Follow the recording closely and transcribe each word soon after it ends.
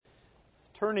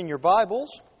Turn in your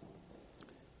Bibles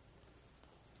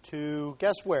to,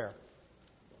 guess where?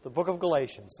 The book of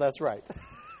Galatians. That's right.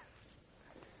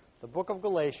 The book of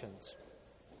Galatians.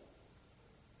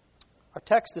 Our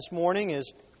text this morning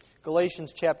is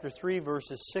Galatians chapter 3,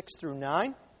 verses 6 through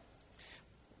 9.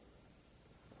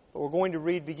 But we're going to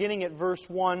read beginning at verse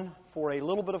 1 for a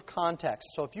little bit of context.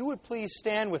 So if you would please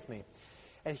stand with me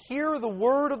and hear the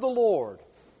word of the Lord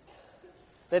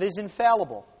that is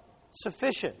infallible,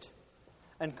 sufficient,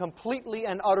 and completely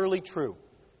and utterly true.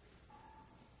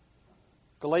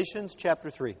 Galatians chapter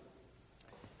 3.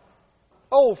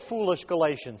 O foolish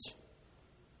Galatians,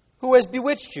 who has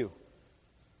bewitched you?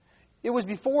 It was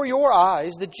before your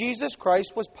eyes that Jesus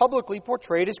Christ was publicly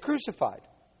portrayed as crucified.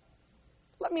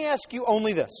 Let me ask you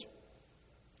only this.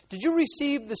 Did you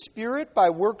receive the Spirit by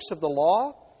works of the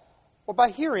law or by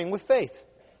hearing with faith?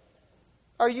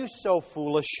 Are you so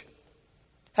foolish?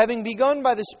 Having begun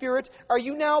by the Spirit, are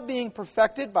you now being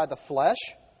perfected by the flesh?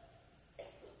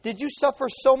 Did you suffer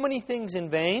so many things in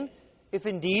vain, if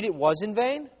indeed it was in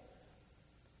vain?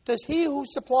 Does he who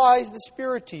supplies the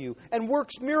Spirit to you and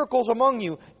works miracles among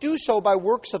you do so by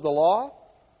works of the law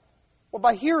or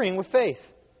by hearing with faith?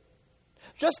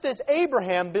 Just as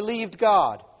Abraham believed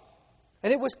God,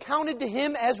 and it was counted to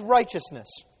him as righteousness.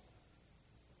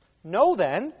 Know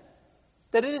then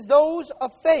that it is those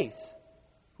of faith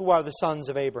who are the sons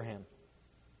of Abraham.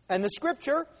 And the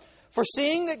Scripture,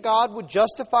 foreseeing that God would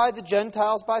justify the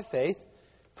Gentiles by faith,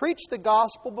 preached the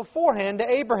gospel beforehand to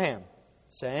Abraham,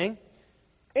 saying,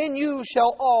 In you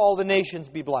shall all the nations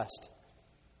be blessed.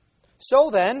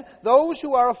 So then, those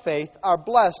who are of faith are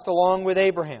blessed along with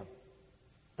Abraham,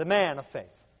 the man of faith.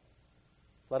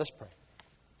 Let us pray.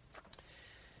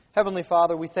 Heavenly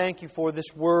Father, we thank you for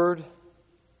this word.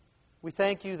 We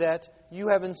thank you that you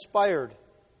have inspired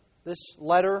this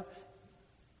letter,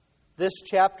 this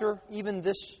chapter, even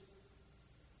this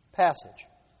passage.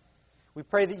 We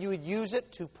pray that you would use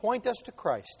it to point us to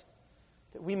Christ,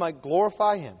 that we might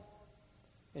glorify Him.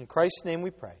 In Christ's name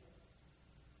we pray.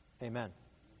 Amen.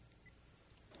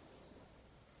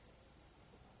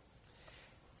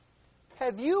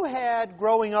 Have you had,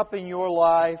 growing up in your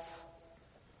life,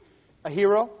 a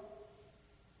hero?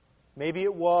 Maybe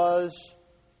it was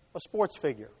a sports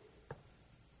figure.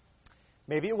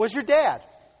 Maybe it was your dad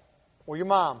or your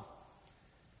mom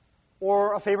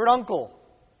or a favorite uncle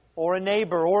or a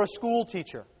neighbor or a school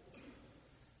teacher.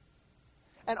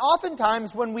 And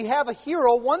oftentimes when we have a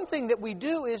hero, one thing that we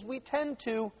do is we tend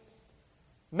to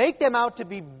make them out to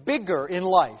be bigger in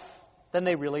life than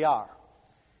they really are.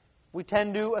 We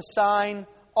tend to assign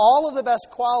all of the best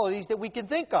qualities that we can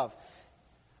think of.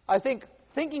 I think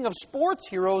thinking of sports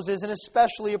heroes is an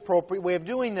especially appropriate way of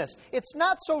doing this. It's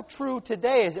not so true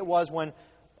today as it was when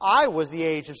I was the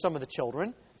age of some of the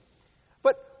children.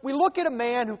 But we look at a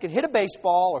man who can hit a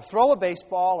baseball or throw a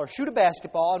baseball or shoot a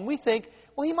basketball and we think,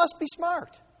 well, he must be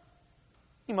smart.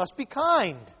 He must be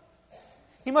kind.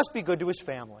 He must be good to his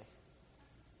family.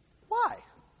 Why?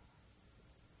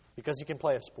 Because he can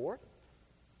play a sport?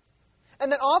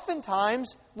 And then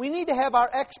oftentimes we need to have our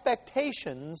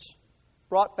expectations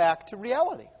brought back to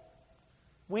reality.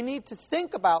 We need to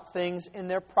think about things in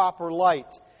their proper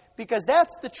light, because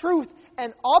that's the truth,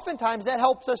 and oftentimes that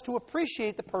helps us to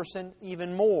appreciate the person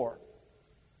even more.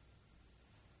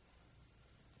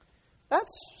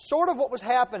 That's sort of what was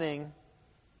happening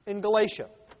in Galatia.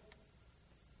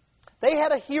 They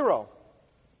had a hero,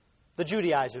 the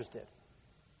Judaizers did.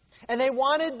 And they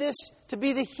wanted this to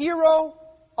be the hero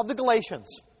of the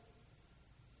Galatians,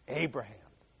 Abraham.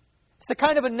 It's the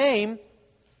kind of a name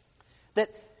that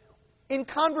in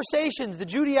conversations the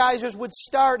Judaizers would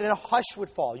start and a hush would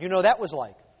fall. You know, that was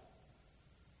like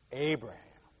Abraham.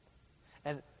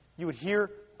 And you would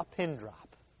hear a pin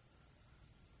drop.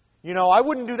 You know, I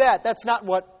wouldn't do that. That's not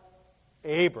what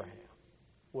Abraham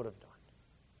would have done.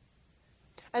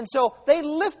 And so they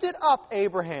lifted up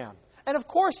Abraham. And of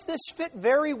course, this fit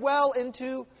very well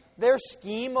into their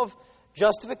scheme of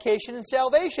justification and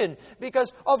salvation.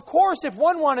 Because, of course, if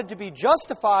one wanted to be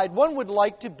justified, one would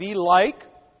like to be like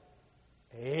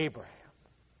Abraham.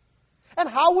 And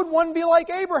how would one be like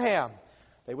Abraham?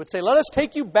 They would say, let us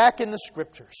take you back in the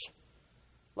Scriptures.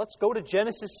 Let's go to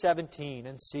Genesis 17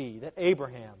 and see that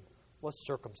Abraham was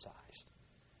circumcised.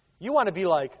 You want to be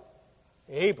like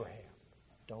Abraham,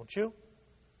 don't you?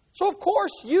 So, of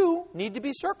course, you need to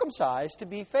be circumcised to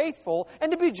be faithful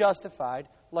and to be justified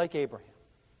like Abraham.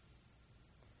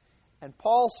 And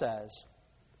Paul says,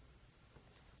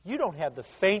 you don't have the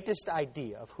faintest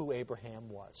idea of who Abraham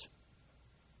was.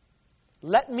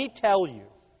 Let me tell you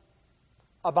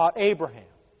about Abraham.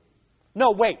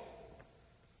 No, wait.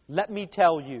 Let me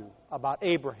tell you about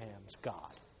Abraham's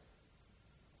God.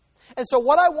 And so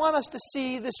what I want us to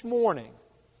see this morning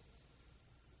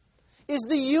is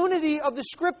the unity of the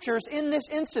Scriptures in this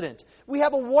incident. We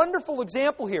have a wonderful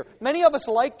example here. Many of us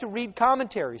like to read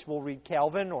commentaries. We'll read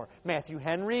Calvin or Matthew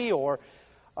Henry or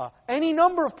any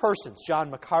number of persons, John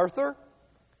MacArthur.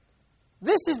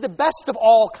 This is the best of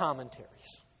all commentaries.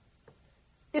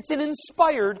 It's an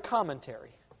inspired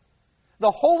commentary.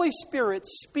 The Holy Spirit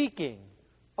speaking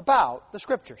about the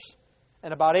Scriptures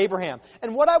and about Abraham.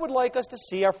 And what I would like us to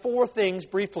see are four things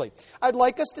briefly. I'd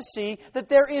like us to see that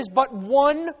there is but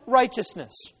one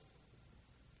righteousness.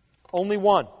 Only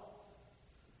one.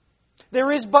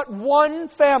 There is but one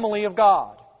family of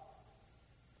God.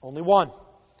 Only one.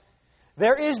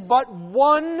 There is but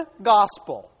one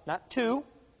gospel. Not two,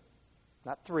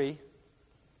 not three.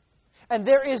 And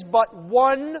there is but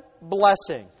one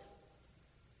blessing.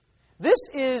 This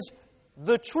is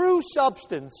the true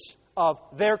substance of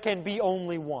there can be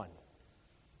only one.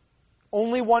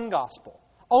 Only one gospel.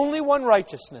 Only one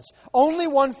righteousness. Only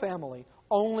one family.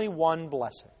 Only one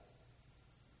blessing.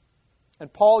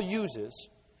 And Paul uses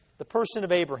the person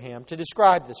of Abraham to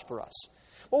describe this for us.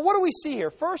 Well, what do we see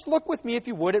here? First, look with me, if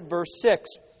you would, at verse 6.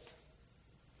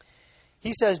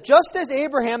 He says, just as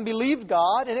Abraham believed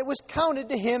God, and it was counted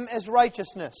to him as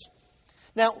righteousness.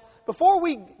 Now, before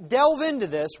we delve into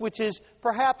this, which is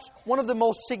perhaps one of the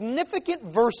most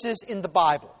significant verses in the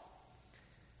Bible,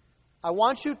 I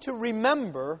want you to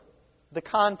remember the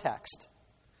context.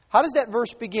 How does that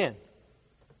verse begin?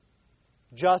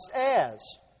 Just as.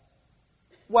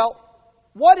 Well,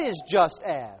 what is just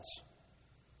as?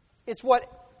 It's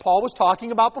what Paul was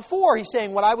talking about before. He's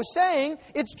saying, what I was saying,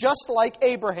 it's just like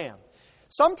Abraham.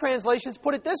 Some translations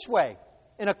put it this way,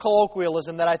 in a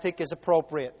colloquialism that I think is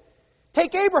appropriate.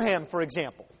 Take Abraham, for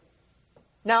example.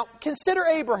 Now, consider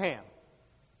Abraham.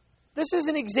 This is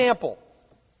an example.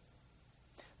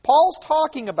 Paul's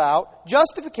talking about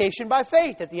justification by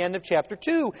faith at the end of chapter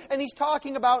 2. And he's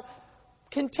talking about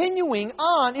continuing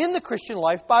on in the Christian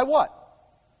life by what?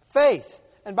 Faith.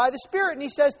 And by the Spirit. And he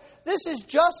says, this is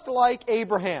just like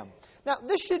Abraham. Now,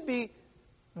 this should be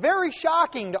very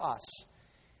shocking to us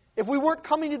if we weren't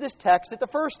coming to this text at the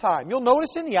first time. You'll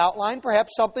notice in the outline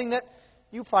perhaps something that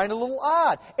you find a little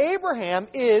odd. Abraham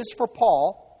is, for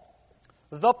Paul,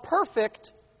 the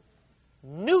perfect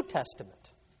New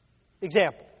Testament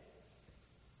example.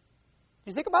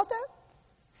 Do you think about that?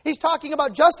 He's talking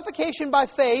about justification by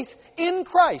faith in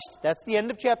Christ. That's the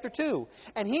end of chapter 2.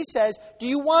 And he says, do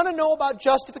you want to know about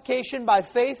justification by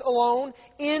faith alone,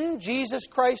 in Jesus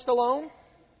Christ alone?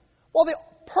 Well, the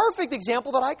perfect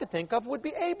example that I could think of would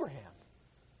be Abraham.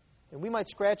 And we might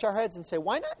scratch our heads and say,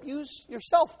 why not use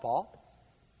yourself, Paul?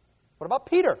 What about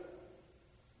Peter?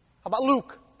 How about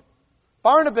Luke?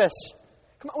 Barnabas?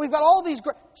 Come on, we've got all these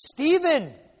great... Stephen!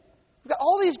 We've got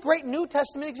all these great New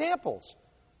Testament examples.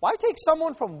 Why take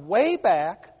someone from way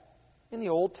back in the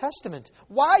Old Testament?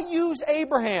 Why use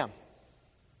Abraham?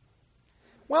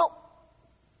 Well,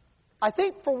 I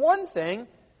think for one thing,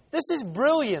 this is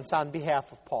brilliance on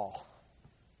behalf of Paul.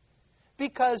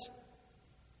 Because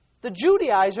the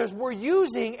Judaizers were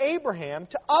using Abraham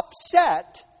to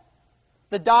upset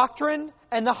the doctrine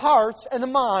and the hearts and the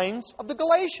minds of the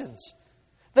Galatians.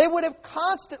 They would have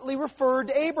constantly referred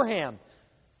to Abraham,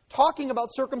 talking about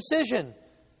circumcision,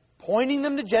 pointing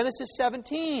them to Genesis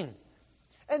 17.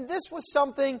 And this was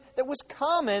something that was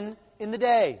common in the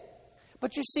day.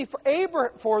 But you see,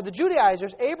 for the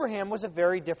Judaizers, Abraham was a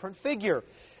very different figure.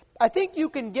 I think you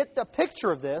can get the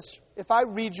picture of this if I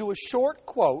read you a short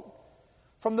quote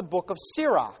from the book of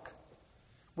Sirach,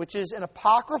 which is an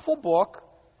apocryphal book,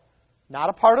 not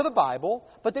a part of the Bible,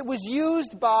 but that was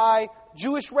used by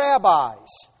Jewish rabbis.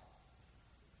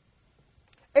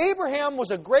 Abraham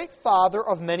was a great father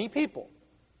of many people.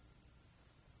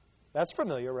 That's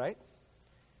familiar, right?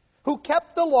 Who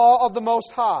kept the law of the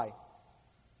Most High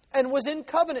and was in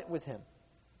covenant with him.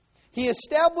 He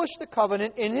established the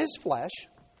covenant in his flesh,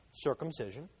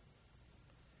 circumcision.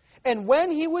 And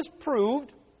when he was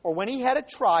proved, or when he had a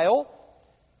trial,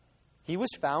 he was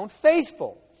found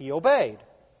faithful. He obeyed.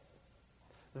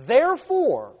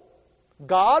 Therefore,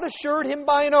 God assured him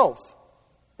by an oath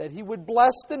that he would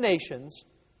bless the nations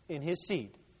in his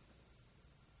seed.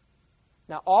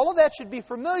 Now, all of that should be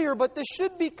familiar, but this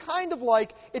should be kind of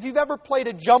like if you've ever played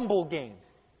a jumble game.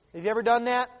 Have you ever done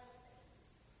that?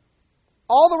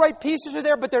 All the right pieces are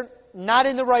there, but they're not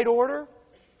in the right order.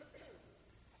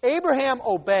 Abraham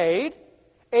obeyed.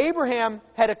 Abraham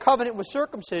had a covenant with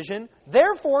circumcision.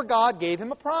 Therefore, God gave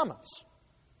him a promise.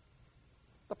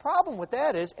 The problem with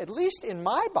that is, at least in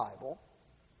my Bible,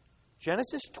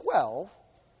 Genesis 12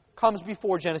 comes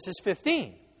before Genesis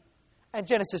 15. And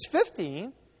Genesis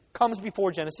 15 comes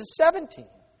before Genesis 17.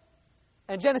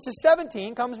 And Genesis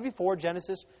 17 comes before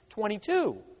Genesis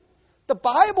 22. The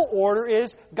Bible order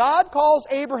is God calls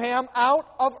Abraham out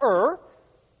of Ur.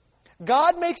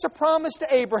 God makes a promise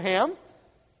to Abraham.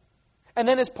 And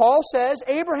then as Paul says,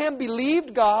 Abraham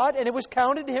believed God and it was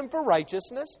counted to him for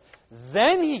righteousness.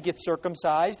 Then he gets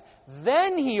circumcised.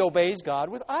 Then he obeys God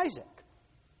with Isaac.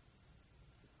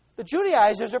 The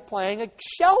Judaizers are playing a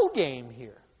shell game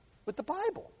here with the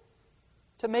Bible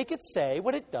to make it say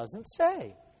what it doesn't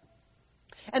say.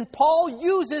 And Paul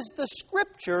uses the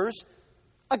Scriptures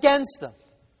against them.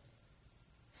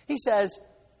 He says,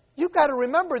 you've got to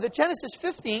remember that Genesis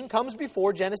 15 comes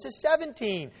before Genesis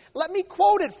 17. Let me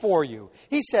quote it for you.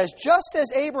 He says, just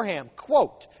as Abraham,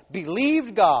 quote,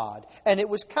 believed God, and it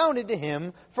was counted to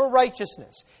him for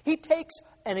righteousness. He takes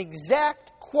an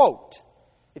exact quote.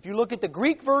 If you look at the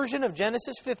Greek version of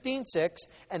Genesis 15:6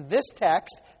 and this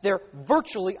text, they're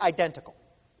virtually identical.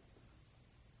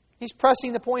 He's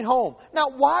pressing the point home. Now,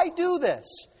 why do this?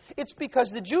 It's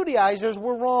because the Judaizers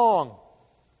were wrong.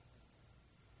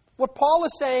 What Paul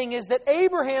is saying is that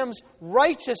Abraham's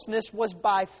righteousness was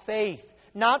by faith,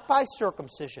 not by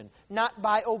circumcision, not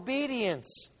by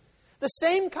obedience. The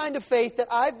same kind of faith that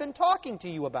I've been talking to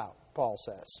you about, Paul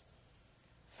says.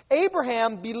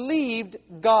 Abraham believed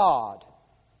God.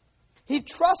 He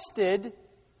trusted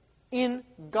in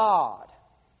God.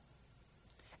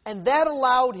 And that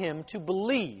allowed him to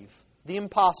believe the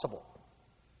impossible.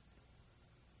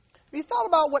 Have you thought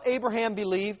about what Abraham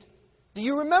believed? Do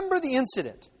you remember the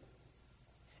incident?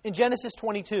 In Genesis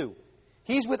 22,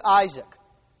 he's with Isaac,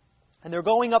 and they're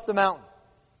going up the mountain.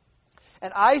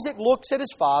 And Isaac looks at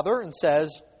his father and says,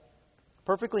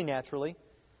 perfectly naturally,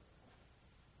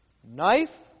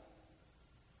 knife,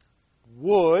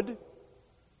 wood,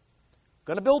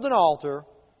 going to build an altar.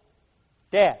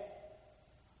 Dad,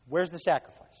 where's the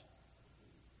sacrifice?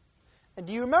 And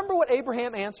do you remember what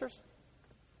Abraham answers?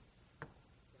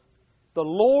 The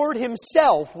Lord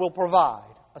Himself will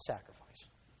provide a sacrifice.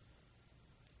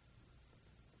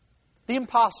 The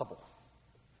impossible.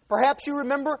 Perhaps you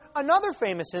remember another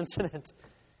famous incident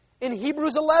in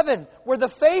Hebrews 11, where the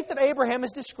faith of Abraham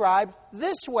is described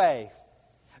this way.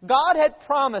 God had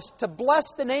promised to bless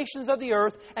the nations of the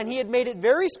earth, and He had made it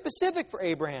very specific for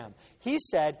Abraham. He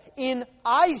said, in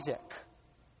Isaac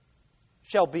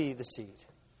shall be the seed.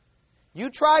 You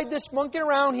tried this monkeying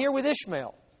around here with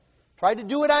Ishmael. Tried to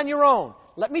do it on your own.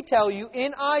 Let me tell you,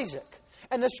 in Isaac.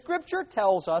 And the Scripture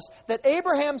tells us that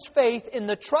Abraham's faith in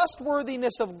the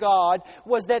trustworthiness of God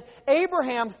was that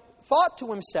Abraham thought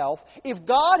to himself, if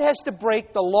God has to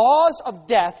break the laws of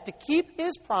death to keep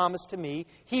His promise to me,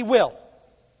 He will.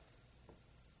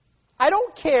 I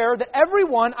don't care that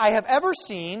everyone I have ever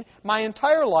seen my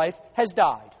entire life has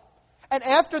died. And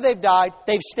after they've died,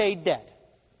 they've stayed dead.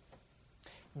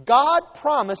 God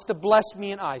promised to bless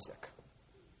me in Isaac.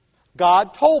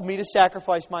 God told me to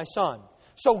sacrifice my son.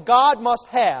 So God must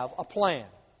have a plan.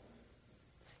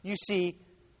 You see,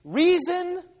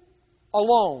 reason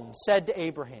alone said to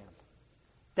Abraham,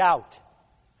 doubt,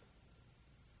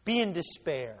 be in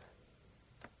despair.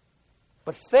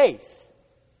 But faith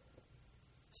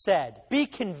said, be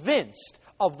convinced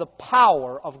of the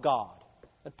power of God.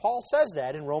 And Paul says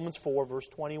that in Romans 4, verse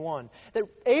 21. That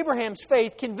Abraham's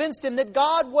faith convinced him that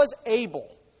God was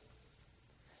able.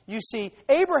 You see,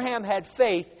 Abraham had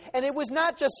faith, and it was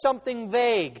not just something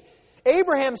vague.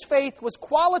 Abraham's faith was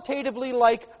qualitatively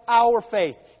like our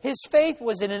faith. His faith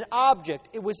was in an object.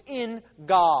 It was in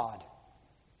God.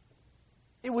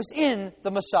 It was in the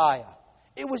Messiah.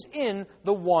 It was in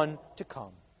the one to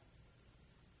come.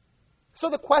 So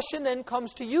the question then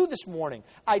comes to you this morning.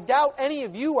 I doubt any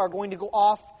of you are going to go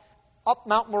off up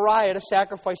Mount Moriah to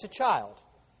sacrifice a child.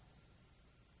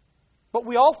 But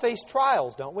we all face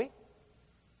trials, don't we?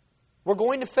 We're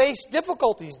going to face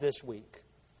difficulties this week.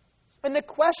 And the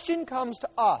question comes to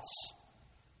us.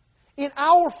 In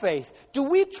our faith, do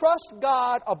we trust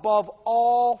God above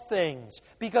all things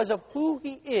because of who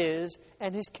He is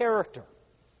and His character?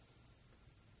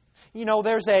 You know,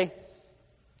 there's a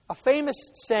famous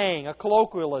saying, a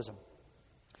colloquialism.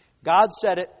 God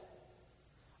said it,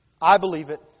 I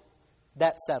believe it,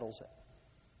 that settles it.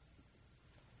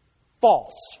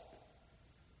 False.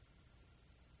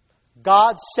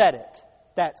 God said it,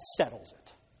 that settles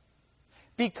it.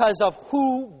 Because of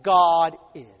who God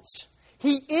is.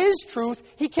 He is truth.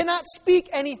 He cannot speak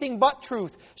anything but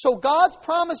truth. So God's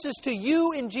promises to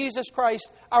you in Jesus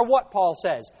Christ are what Paul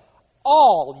says.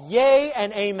 All yea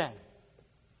and amen.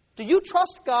 Do you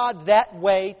trust God that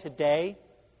way today?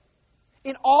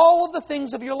 In all of the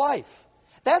things of your life.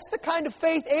 That's the kind of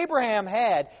faith Abraham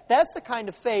had. That's the kind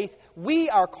of faith we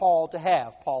are called to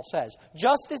have, Paul says.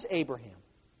 Just as Abraham.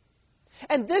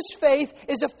 And this faith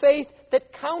is a faith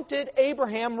that counted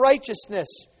Abraham righteousness.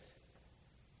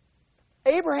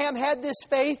 Abraham had this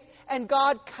faith, and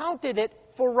God counted it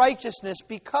for righteousness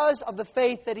because of the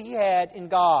faith that he had in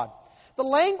God. The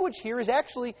language here is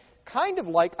actually kind of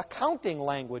like accounting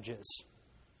languages.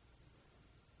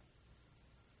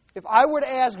 If I were to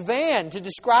ask Van to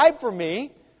describe for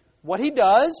me what he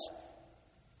does,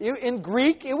 in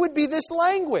Greek, it would be this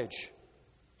language.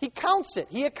 He counts it.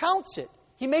 He accounts it.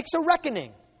 He makes a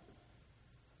reckoning.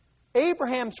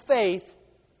 Abraham's faith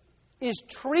is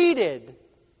treated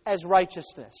as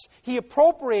righteousness. He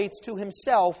appropriates to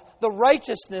himself the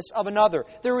righteousness of another.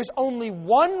 There is only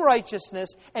one righteousness,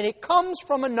 and it comes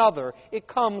from another. It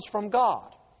comes from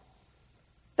God.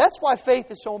 That's why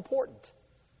faith is so important.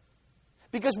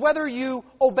 Because whether you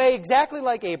obey exactly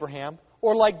like Abraham,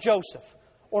 or like Joseph,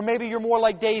 or maybe you're more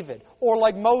like David, or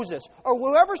like Moses, or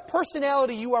whoever's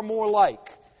personality you are more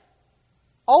like,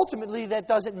 ultimately that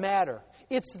doesn't matter.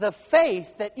 It's the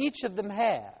faith that each of them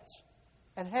has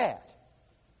and had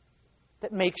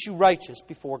that makes you righteous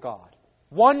before God.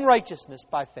 One righteousness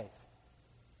by faith.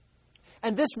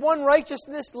 And this one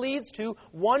righteousness leads to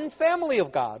one family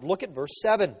of God. Look at verse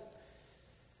 7.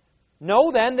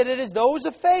 Know then that it is those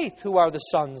of faith who are the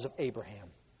sons of Abraham.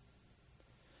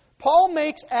 Paul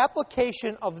makes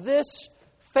application of this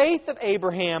faith of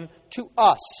Abraham to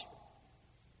us.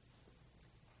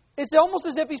 It's almost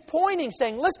as if he's pointing,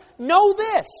 saying, listen, know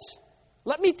this.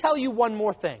 Let me tell you one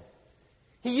more thing.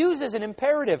 He uses an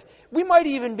imperative. We might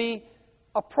even be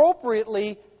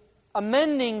appropriately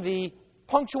amending the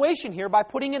punctuation here by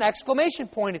putting an exclamation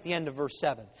point at the end of verse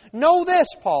 7. Know this,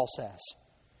 Paul says.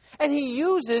 And he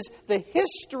uses the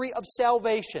history of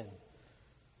salvation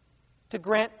to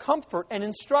grant comfort and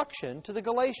instruction to the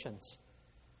Galatians.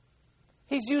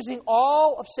 He's using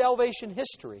all of salvation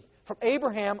history from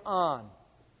Abraham on.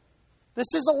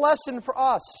 This is a lesson for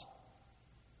us.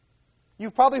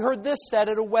 You've probably heard this said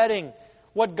at a wedding.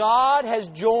 What God has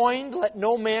joined, let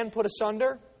no man put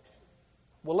asunder.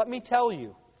 Well, let me tell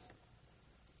you.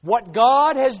 What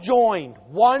God has joined,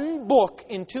 one book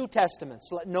in two testaments,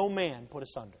 let no man put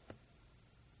asunder.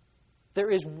 There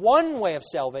is one way of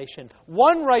salvation,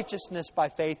 one righteousness by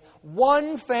faith,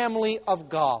 one family of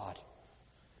God.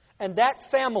 And that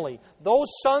family, those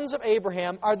sons of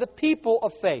Abraham, are the people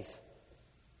of faith.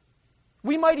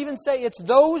 We might even say it's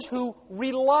those who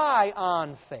rely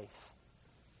on faith.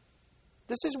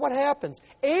 This is what happens.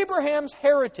 Abraham's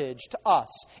heritage to us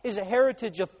is a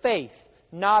heritage of faith,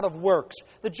 not of works.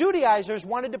 The Judaizers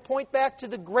wanted to point back to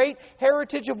the great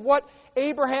heritage of what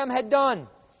Abraham had done.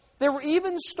 There were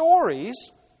even stories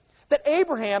that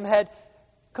Abraham had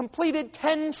completed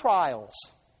 10 trials.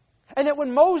 And that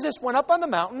when Moses went up on the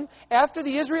mountain, after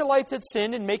the Israelites had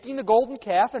sinned in making the golden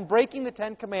calf and breaking the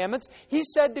 10 commandments, he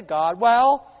said to God,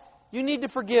 well, you need to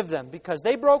forgive them because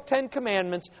they broke 10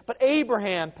 commandments, but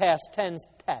Abraham passed 10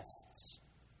 tests.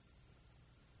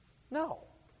 No.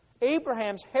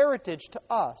 Abraham's heritage to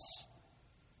us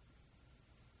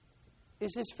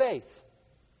is his faith.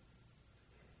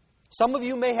 Some of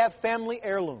you may have family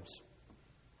heirlooms.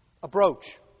 A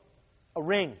brooch, a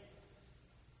ring,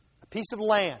 a piece of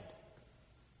land.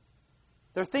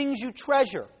 They're things you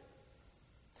treasure.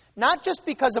 Not just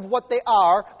because of what they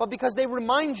are, but because they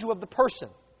remind you of the person.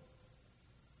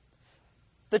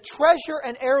 The treasure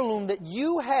and heirloom that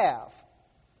you have,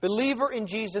 believer in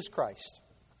Jesus Christ,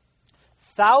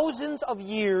 thousands of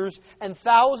years and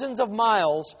thousands of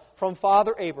miles from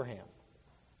Father Abraham,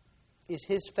 is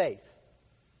his faith.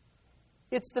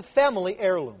 It's the family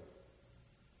heirloom.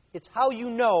 It's how you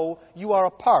know you are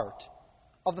a part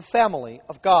of the family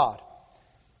of God.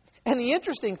 And the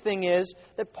interesting thing is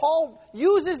that Paul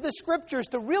uses the Scriptures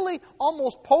to really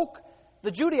almost poke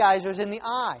the Judaizers in the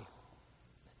eye.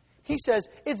 He says,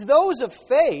 it's those of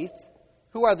faith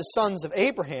who are the sons of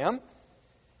Abraham.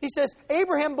 He says,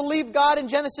 Abraham believed God in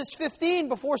Genesis 15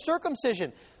 before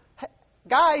circumcision.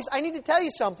 Guys, I need to tell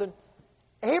you something.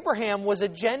 Abraham was a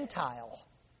Gentile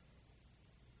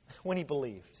when he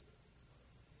believed.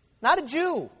 Not a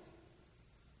Jew.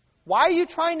 Why are you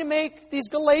trying to make these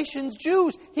Galatians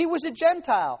Jews? He was a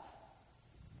Gentile.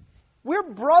 We're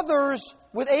brothers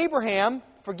with Abraham.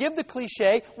 Forgive the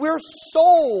cliche. We're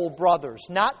soul brothers,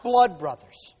 not blood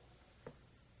brothers.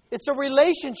 It's a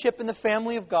relationship in the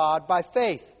family of God by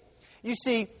faith. You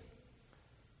see,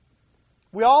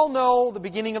 we all know the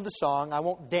beginning of the song. I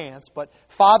won't dance, but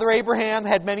Father Abraham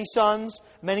had many sons.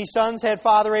 Many sons had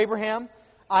Father Abraham.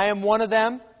 I am one of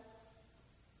them.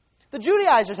 The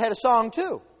Judaizers had a song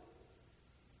too.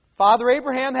 Father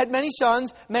Abraham had many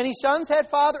sons had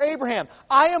Father Abraham.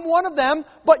 I am one of them,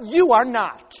 but you are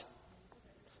not.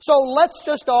 So let's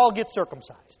just all get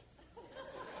circumcised.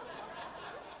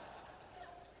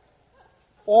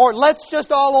 Or let's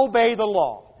just all obey the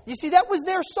law. You see, that was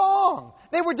their song.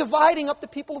 They were dividing up the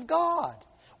people of God.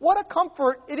 What a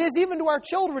comfort it is even to our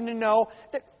children to know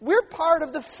that we're part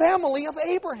of the family of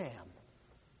Abraham.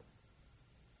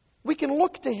 We can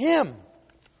look to him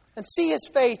and see his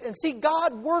faith and see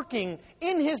God working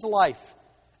in his life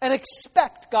and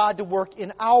expect God to work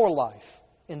in our life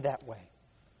in that way.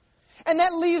 And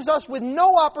that leaves us with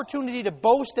no opportunity to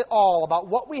boast at all about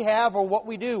what we have or what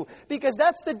we do, because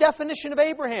that's the definition of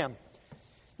Abraham.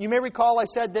 You may recall I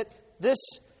said that this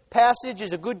passage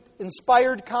is a good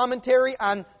inspired commentary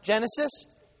on Genesis.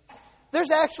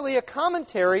 There's actually a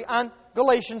commentary on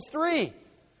Galatians 3.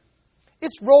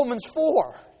 It's Romans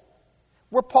 4,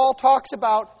 where Paul talks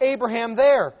about Abraham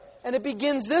there. And it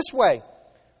begins this way.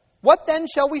 What then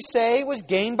shall we say was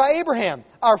gained by Abraham,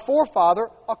 our forefather,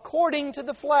 according to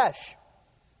the flesh?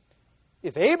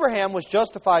 If Abraham was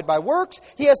justified by works,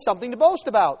 he has something to boast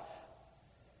about,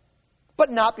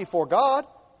 but not before God.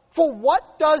 For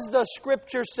what does the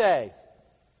Scripture say?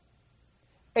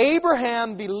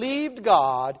 Abraham believed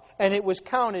God, and it was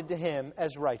counted to him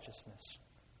as righteousness.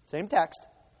 Same text.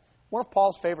 One of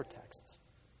Paul's favorite texts.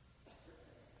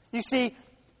 You see,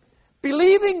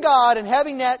 believing God and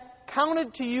having that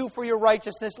counted to you for your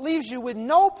righteousness leaves you with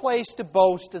no place to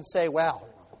boast and say, well,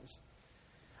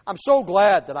 I'm so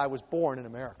glad that I was born in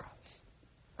America.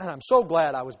 And I'm so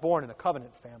glad I was born in a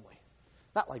covenant family.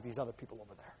 Not like these other people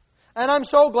over there. And I'm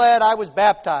so glad I was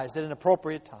baptized at an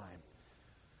appropriate time.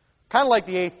 Kind of like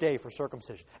the 8th day for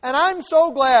circumcision. And I'm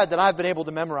so glad that I've been able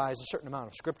to memorize a certain amount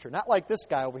of Scripture. Not like this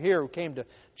guy over here who came to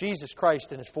Jesus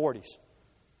Christ in his 40s.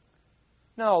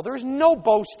 No, there's no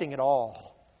boasting at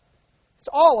all. It's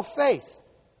all of faith.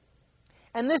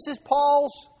 And this is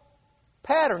Paul's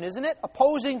pattern, isn't it?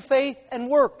 Opposing faith and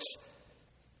works.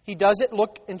 He does it,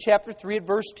 look in chapter 3 at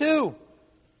verse 2.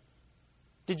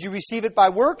 Did you receive it by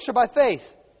works or by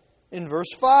faith? In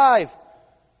verse 5.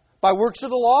 By works of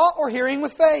the law or hearing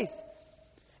with faith?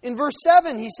 In verse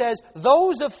 7 he says,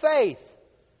 those of faith.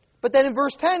 But then in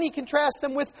verse 10 he contrasts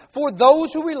them with, for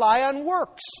those who rely on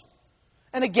works.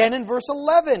 And again in verse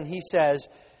 11 he says,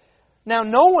 now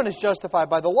no one is justified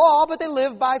by the law, but they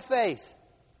live by faith.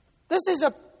 This is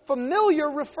a familiar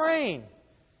refrain.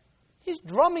 He's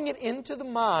drumming it into the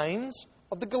minds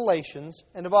of the Galatians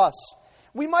and of us.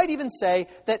 We might even say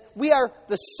that we are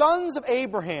the sons of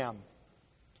Abraham.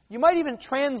 You might even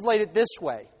translate it this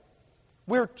way.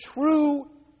 We're true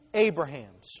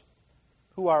Abrahams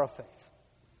who are of faith.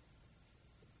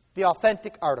 The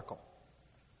authentic article.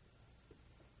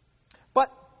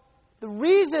 But the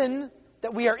reason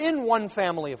that we are in one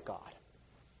family of God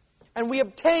and we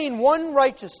obtain one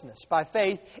righteousness by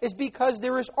faith is because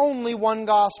there is only one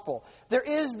gospel. There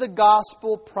is the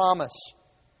gospel promise.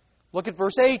 Look at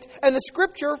verse 8. And the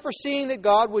Scripture, foreseeing that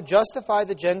God would justify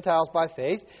the Gentiles by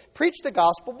faith, preached the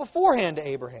gospel beforehand to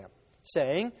Abraham,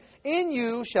 saying, in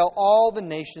you shall all the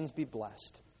nations be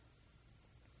blessed.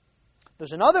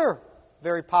 There's another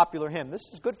very popular hymn. This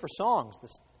is good for songs,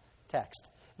 this text.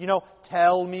 You know,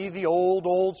 tell me the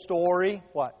old story,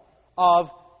 what?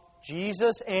 Of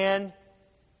Jesus and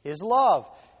His love.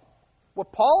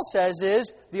 What Paul says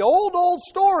is, the old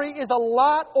story is a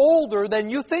lot older than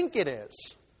you think it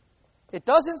is. It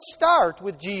doesn't start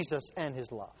with Jesus and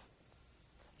His love.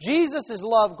 Jesus'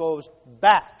 love goes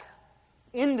back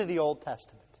into the Old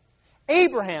Testament.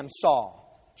 Abraham saw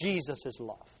Jesus'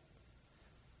 love.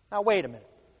 Now wait a minute.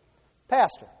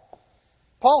 Pastor,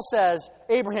 Paul says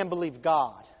Abraham believed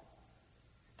God.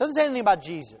 Doesn't say anything about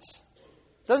Jesus.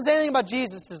 Doesn't say anything about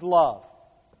Jesus' love.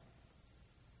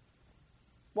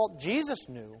 Well, Jesus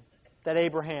knew that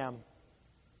Abraham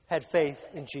had faith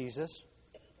in Jesus.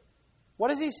 What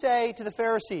does he say to the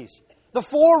Pharisees, the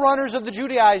forerunners of the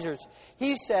Judaizers?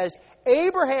 He says,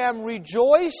 Abraham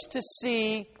rejoiced to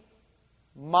see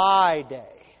my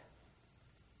day.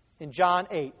 In John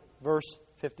 8, verse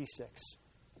 56.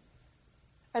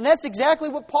 And that's exactly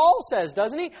what Paul says,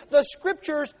 doesn't he? The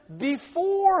Scriptures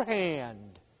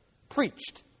beforehand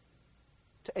preached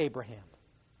to Abraham.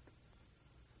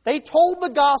 They told the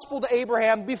gospel to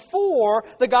Abraham before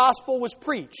the gospel was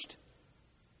preached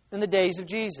in the days of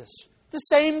Jesus. The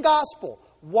same gospel,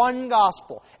 one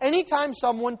gospel. Anytime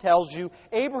someone tells you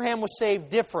Abraham was saved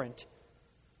different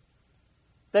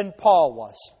than Paul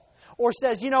was, or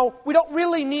says, we don't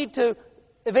really need to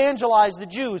evangelize the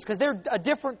Jews because they're a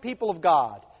different people of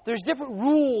God. There's different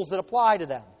rules that apply to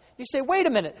them. You say, wait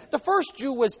a minute, the first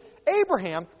Jew was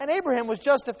Abraham, and Abraham was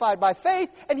justified by faith,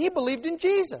 and he believed in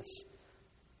Jesus.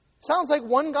 Sounds like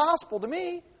one gospel to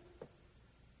me.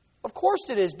 Of course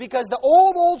it is, because the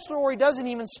old story doesn't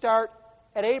even start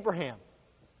at Abraham.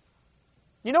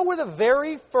 You know where the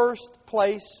very first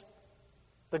place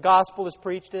the gospel is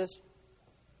preached is?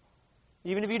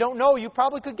 Even if you don't know, you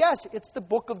probably could guess. It's the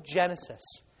book of Genesis.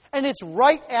 And it's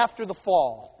right after the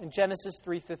fall in Genesis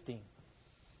 3:15.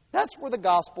 That's where the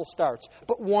gospel starts,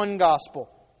 but one gospel.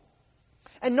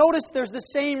 And notice there's the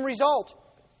same result.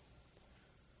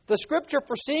 The Scripture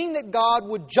foreseeing that God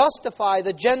would justify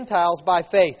the Gentiles by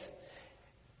faith.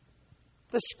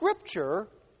 The Scripture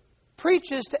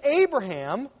preaches to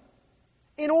Abraham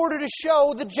in order to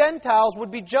show the Gentiles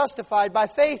would be justified by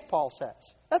faith, Paul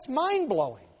says. That's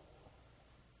mind-blowing.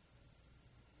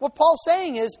 What Paul's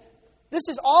saying is, this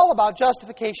is all about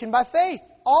justification by faith,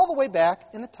 all the way back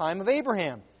in the time of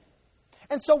Abraham.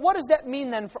 And so what does that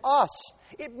mean then for us?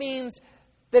 It means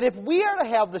that if we are to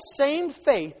have the same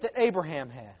faith that Abraham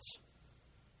has,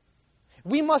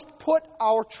 we must put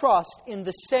our trust in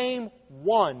the same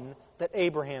one that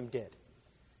Abraham did.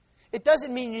 It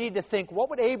doesn't mean you need to think, what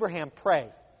would Abraham pray?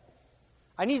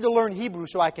 I need to learn Hebrew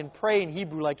so I can pray in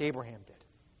Hebrew like Abraham did.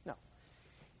 No.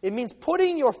 It means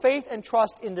putting your faith and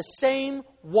trust in the same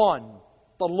one,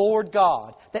 the Lord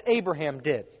God, that Abraham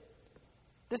did.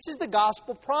 This is the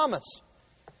gospel promise.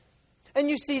 And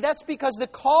you see, that's because the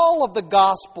call of the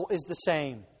gospel is the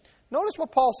same. Notice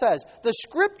what Paul says. The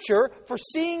Scripture,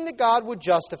 foreseeing that God would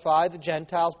justify the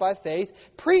Gentiles by faith,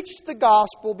 preached the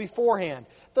gospel beforehand.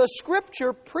 The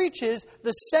Scripture preaches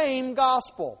the same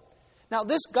gospel. Now,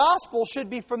 this gospel should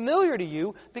be familiar to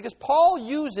you because Paul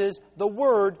uses the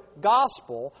word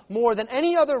gospel more than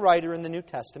any other writer in the New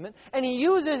Testament, and he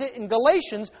uses it in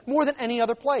Galatians more than any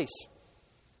other place.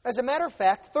 As a matter of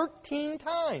fact, 13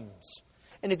 times.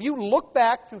 And if you look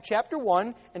back through chapter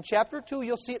 1 and chapter 2,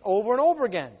 you'll see it over and over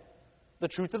again. The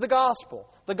truth of the gospel,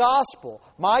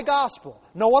 my gospel,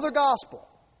 no other gospel.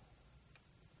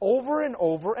 Over and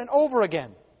over and over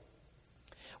again.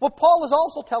 What Paul is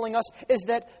also telling us is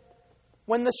that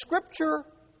when the Scripture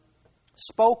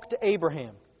spoke to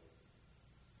Abraham,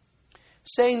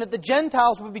 saying that the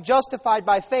Gentiles would be justified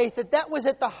by faith, that was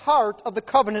at the heart of the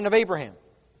covenant of Abraham.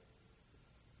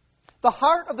 The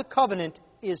heart of the covenant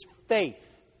is faith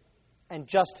and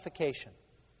justification.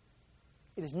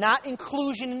 It is not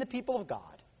inclusion in the people of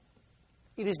God.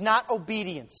 It is not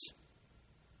obedience.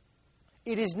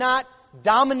 It is not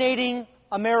dominating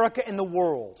America and the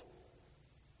world.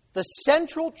 The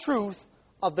central truth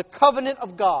of the covenant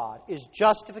of God is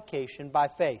justification by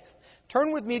faith.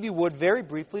 Turn with me, if you would, very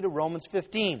briefly to Romans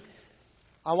 15.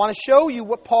 I want to show you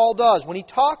what Paul does when he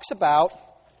talks about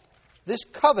this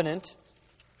covenant.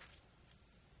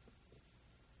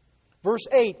 Verse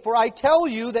 8, "For I tell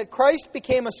you that Christ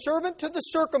became a servant to the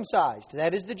circumcised,"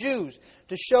 that is the Jews,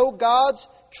 "to show God's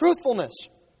truthfulness,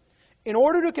 in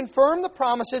order to confirm the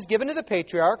promises given to the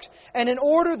patriarchs, and in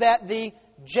order that the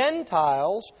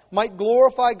Gentiles might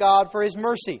glorify God for His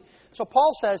mercy." So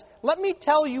Paul says, let me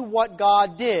tell you what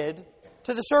God did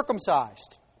to the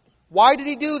circumcised. Why did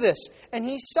He do this? And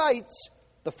he cites,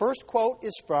 the first quote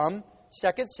is from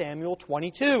 2 Samuel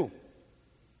 22.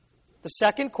 The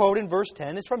second quote in verse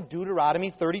 10 is from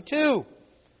Deuteronomy 32.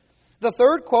 The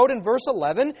third quote in verse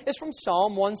 11 is from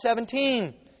Psalm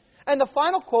 117. And the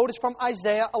final quote is from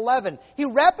Isaiah 11. He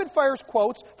rapid fires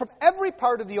quotes from every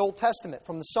part of the Old Testament,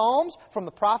 from the Psalms, from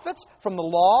the prophets, from the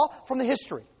law, from the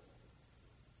history.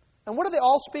 And what do they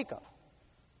all speak of?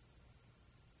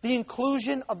 The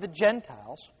inclusion of the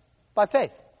Gentiles by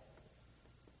faith.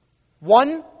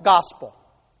 One gospel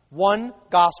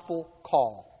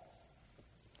call.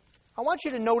 I want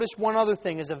you to notice one other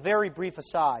thing as a very brief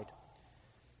aside.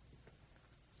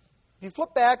 If you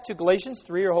flip back to Galatians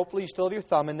 3, or hopefully you still have your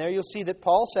thumb in there, you'll see that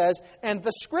Paul says, "And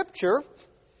the Scripture,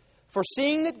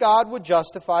 foreseeing that God would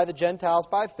justify the Gentiles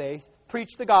by faith,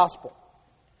 preached the gospel."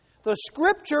 The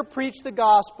Scripture preached the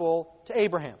gospel to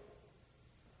Abraham.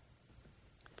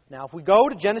 Now, if we go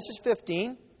to Genesis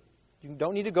 15, you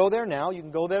don't need to go there now. You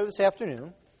can go there this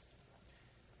afternoon.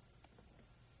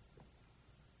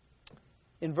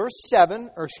 In verse 7,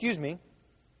 verse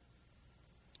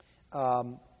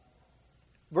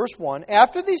 1,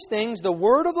 "After these things, the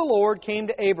word of the Lord came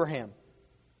to Abraham.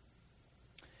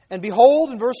 And behold,"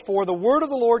 in verse 4, "the word of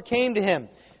the Lord came to him.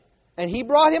 And he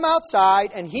brought him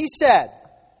outside, and he said,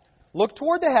 Look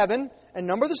toward the heaven, and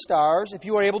number the stars, if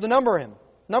you are able to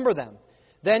number them.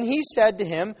 Then he said to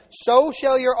him, So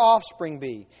shall your offspring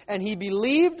be. And he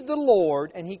believed the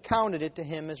Lord, and he counted it to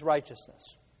him as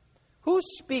righteousness." Who's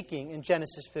speaking in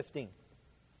Genesis 15?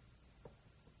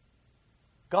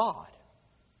 God.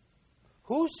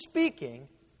 Who's speaking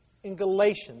in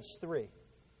Galatians 3?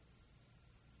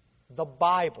 The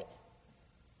Bible.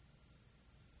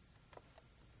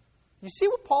 You see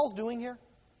what Paul's doing here?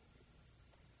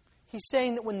 He's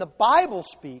saying that when the Bible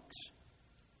speaks,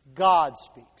 God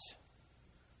speaks.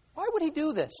 Why would he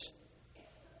do this?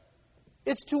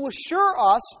 It's to assure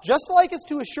us, just like it's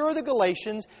to assure the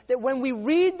Galatians, that when we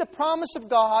read the promise of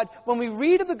God, when we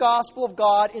read of the gospel of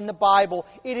God in the Bible,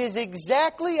 it is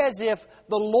exactly as if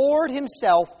the Lord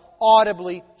Himself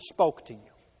audibly spoke to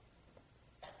you.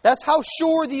 That's how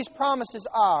sure these promises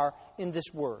are in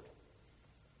this Word.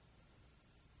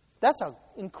 That's an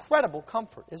incredible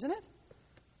comfort, isn't it?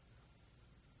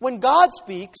 When God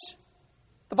speaks,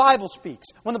 the Bible speaks.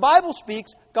 When the Bible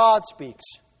speaks, God speaks.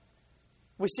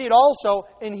 We see it also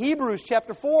in Hebrews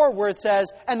chapter 4 where it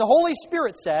says, and the Holy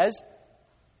Spirit says,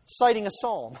 citing a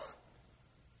psalm.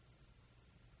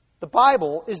 The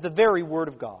Bible is the very Word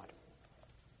of God.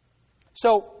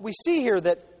 So we see here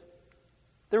that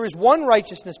there is one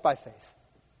righteousness by faith.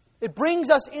 It brings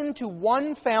us into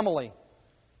one family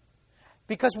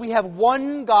because we have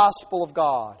one gospel of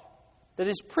God that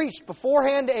is preached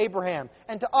beforehand to Abraham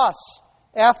and to us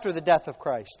after the death of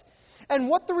Christ. And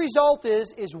what the result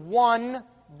is one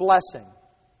blessing.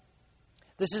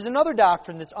 This is another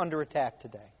doctrine that's under attack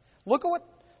today. Look at what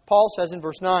Paul says in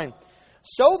verse 9.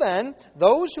 So then,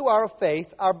 those who are of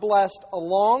faith are blessed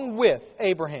along with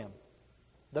Abraham,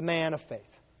 the man of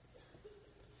faith.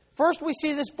 First, we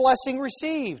see this blessing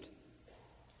received.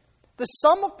 The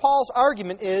sum of Paul's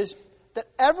argument is that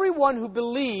everyone who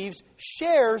believes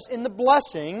shares in the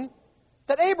blessing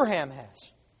that Abraham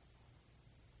has.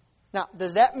 Now,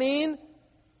 does that mean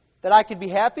that I can be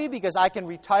happy because I can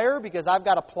retire because I've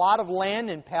got a plot of land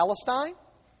in Palestine?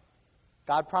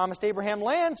 God promised Abraham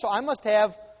land, so I must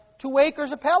have 2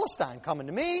 acres of Palestine coming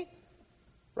to me.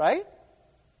 Right?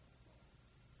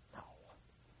 No.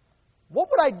 What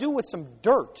would I do with some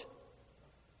dirt?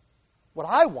 What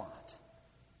I want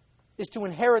is to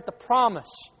inherit the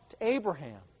promise to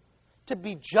Abraham, to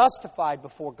be justified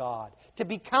before God, to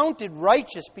be counted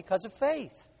righteous because of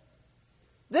faith.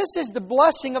 This is the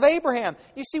blessing of Abraham.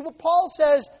 You see, what Paul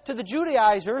says to the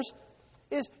Judaizers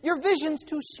is, your vision's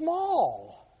too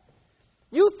small.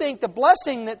 You think the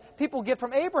blessing that people get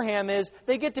from Abraham is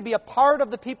they get to be a part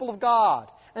of the people of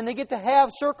God, and they get to have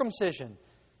circumcision,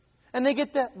 and they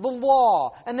get the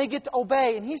law, and they get to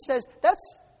obey. And he says,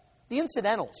 that's the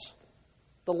incidentals.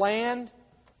 The land,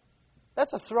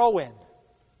 that's a throw-in.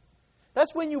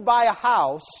 That's when you buy a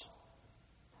house,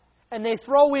 and they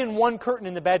throw in one curtain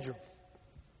in the bedroom.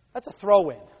 That's a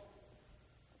throw-in.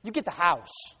 You get the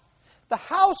house. The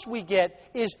house we get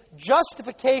is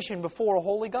justification before a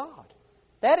holy God.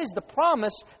 That is the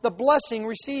promise, the blessing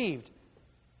received.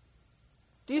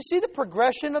 Do you see the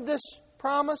progression of this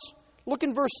promise? Look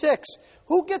in verse 6.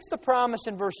 Who gets the promise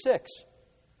in verse 6?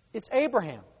 It's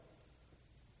Abraham.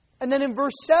 And then in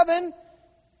verse 7,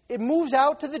 it moves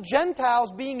out to the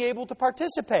Gentiles being able to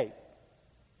participate.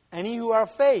 Any who are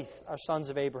of faith are sons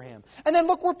of Abraham. And then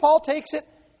look where Paul takes it.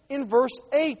 In verse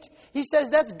 8, he says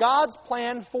that's God's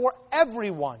plan for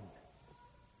everyone.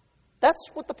 That's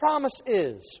what the promise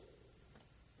is.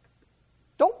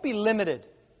 Don't be limited,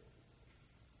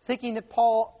 thinking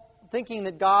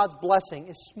that God's blessing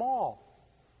is small.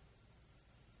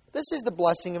 This is the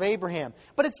blessing of Abraham.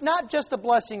 But it's not just a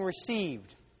blessing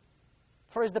received.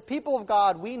 For as the people of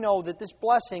God, we know that this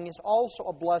blessing is also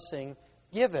a blessing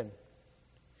given.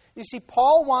 You see,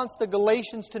 Paul wants the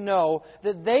Galatians to know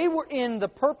that they were in the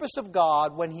purpose of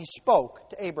God when He spoke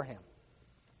to Abraham.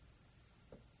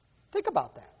 Think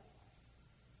about that.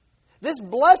 This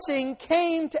blessing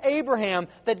came to Abraham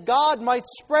that God might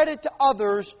spread it to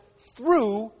others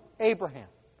through Abraham.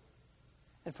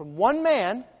 And from one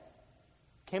man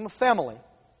came a family.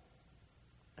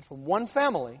 And from one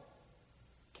family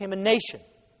came a nation.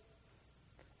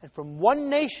 And from one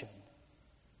nation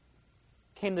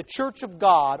came the church of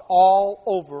God all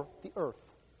over the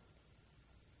earth.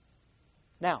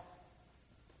 Now,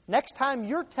 next time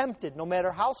you're tempted, no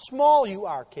matter how small you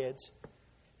are, kids,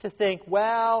 to think,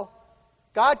 well,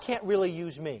 God can't really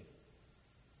use me.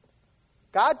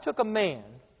 God took a man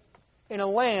in a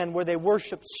land where they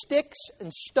worshiped sticks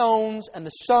and stones and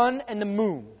the sun and the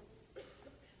moon.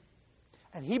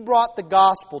 And He brought the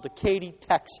gospel to Katy,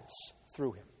 Texas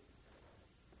through him.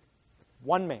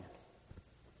 One man.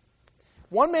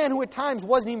 One man who at times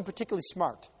wasn't even particularly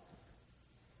smart.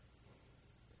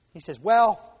 He says,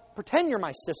 well, pretend you're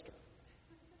my sister.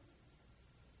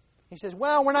 He says,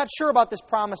 well, we're not sure about this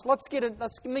promise. Let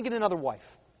me get another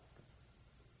wife.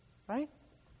 Right?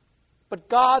 But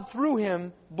God, through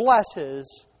him,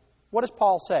 blesses, what does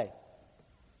Paul say?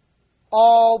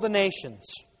 All the nations.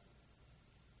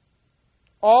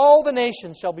 All the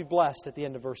nations shall be blessed at the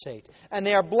end of verse 8. And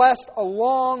they are blessed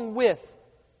along with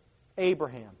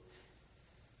Abraham.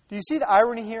 Do you see the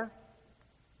irony here?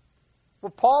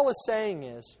 What Paul is saying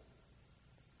is,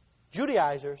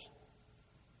 Judaizers,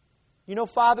 You know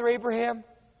Father Abraham,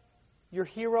 your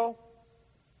hero?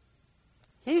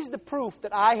 He's the proof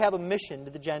that I have a mission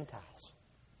to the Gentiles.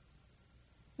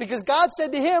 Because God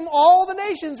said to him, all the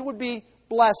nations would be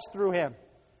blessed through him.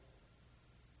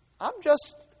 I'm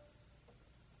just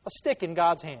a stick in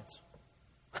God's hands.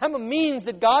 I'm a means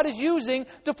that God is using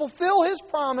to fulfill His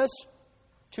promise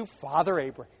to Father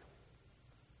Abraham.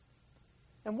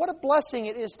 And what a blessing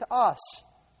it is to us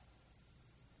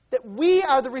that we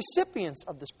are the recipients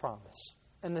of this promise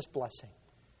and this blessing.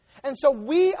 And so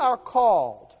we are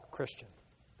called, Christian,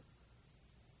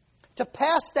 to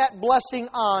pass that blessing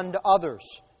on to others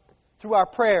through our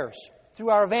prayers, through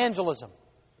our evangelism,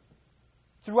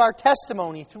 through our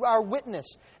testimony, through our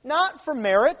witness. Not for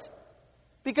merit,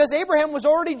 because Abraham was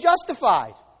already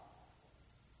justified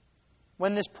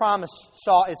when this promise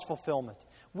saw its fulfillment.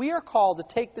 We are called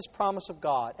to take this promise of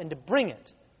God and to bring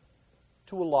it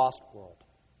to a lost world.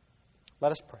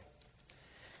 Let us pray.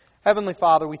 Heavenly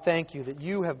Father, we thank You that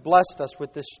You have blessed us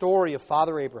with this story of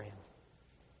Father Abraham.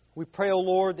 We pray, O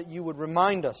Lord, that You would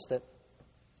remind us that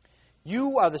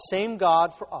You are the same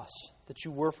God for us that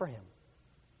You were for him.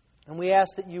 And we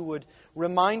ask that You would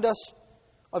remind us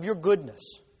of Your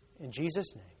goodness. In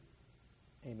Jesus'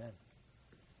 name, amen.